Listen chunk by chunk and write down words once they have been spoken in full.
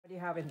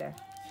have in there?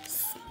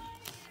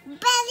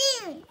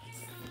 Balloons.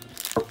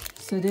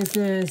 So this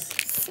is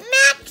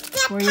Smack the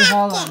for your,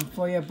 hold on,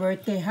 for your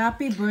birthday.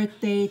 Happy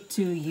birthday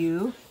to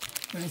you.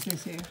 What does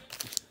this say?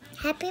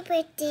 Happy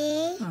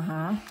birthday.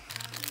 Uh-huh.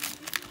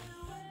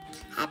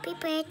 Happy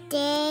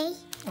birthday.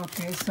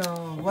 Okay,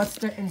 so what's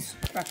the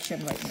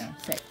instruction right now?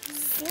 Say.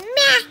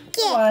 Smack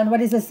it. One, what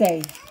does it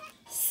say?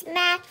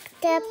 Smack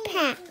the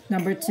pack.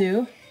 Number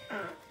 2.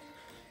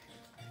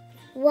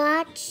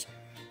 Watch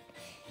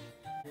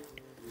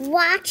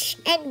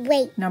and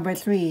wait. Number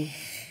 3.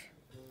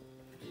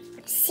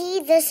 See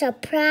the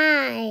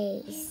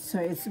surprise. So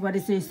it's, what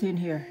is this in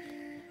here?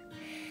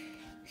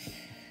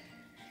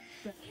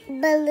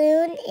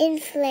 Balloon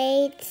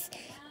inflates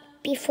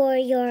before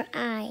your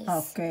eyes.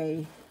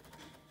 Okay.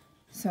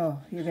 So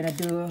you're gonna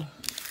do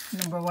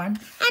number 1.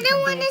 I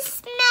don't want to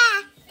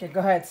smack. Okay,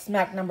 go ahead.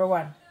 Smack number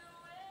 1.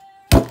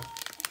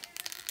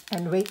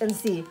 And wait and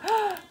see.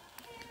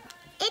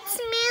 It's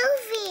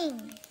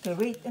moving. Okay,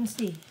 wait and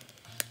see.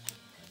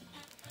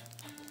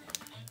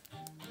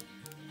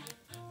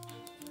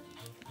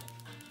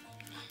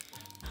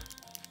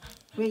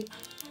 Wait.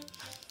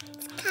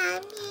 It's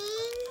coming.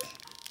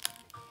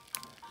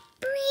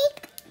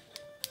 Break.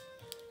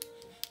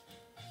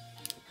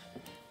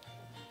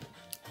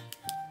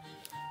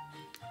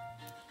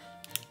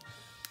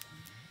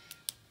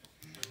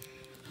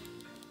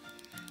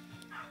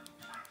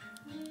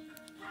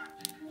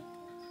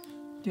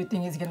 Do you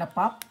think it's gonna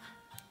pop?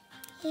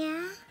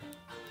 Yeah.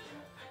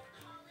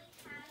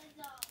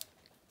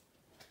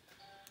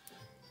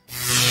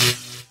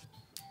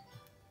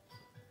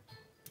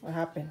 What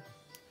happened?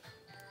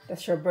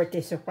 That's your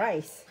birthday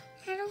surprise.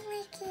 I don't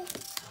like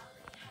it.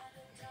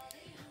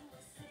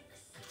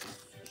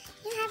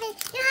 You have it.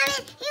 You have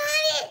it. You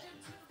have it.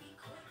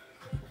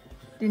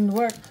 Didn't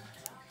work.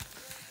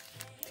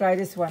 Try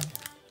this one.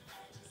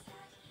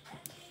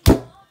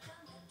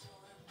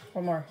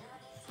 One more.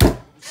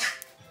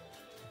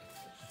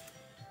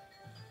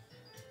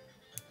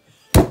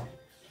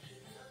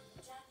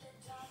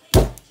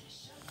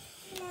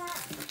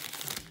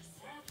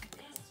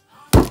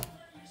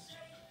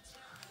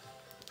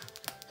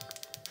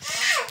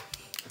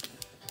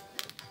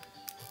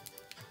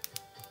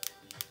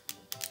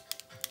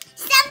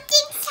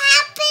 Something's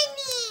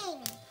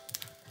happening.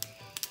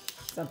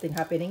 Something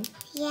happening?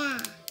 Yeah.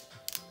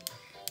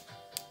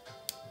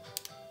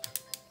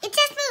 It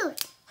just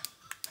moved.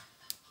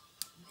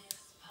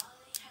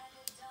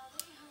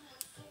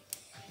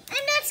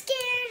 I'm not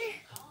scared.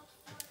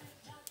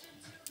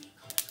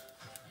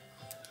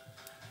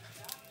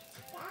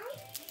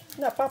 It's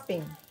not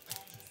popping.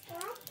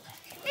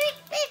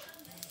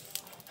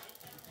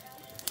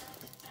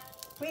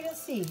 Wait and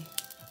see.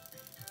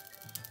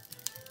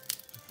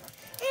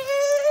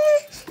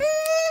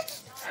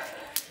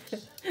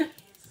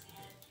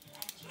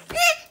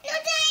 No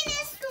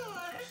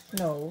dinosaur.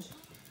 No.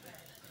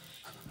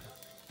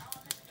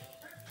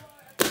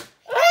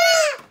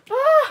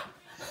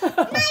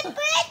 My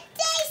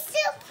birthday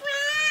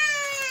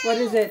surprise. What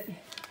is it?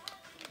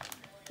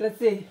 Let's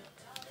see.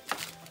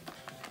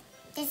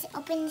 Does it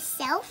open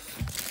itself?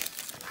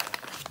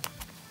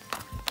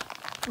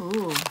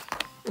 Ooh,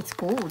 it's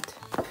cold.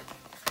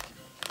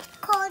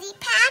 Coldy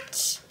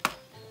patch.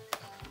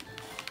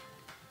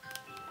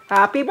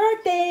 Happy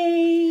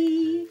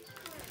birthday!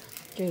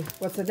 Okay,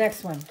 what's the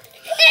next one?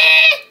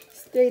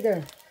 Stay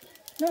there.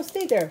 No,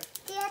 stay there.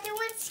 The other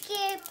one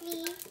scared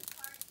me.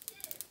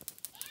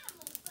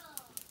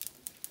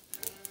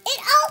 It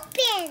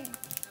opened.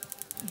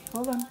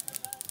 Hold on.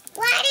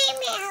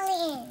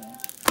 Watermelon.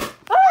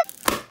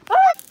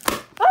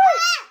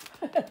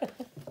 Okay.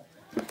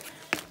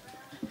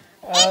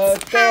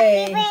 It's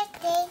happy birthday.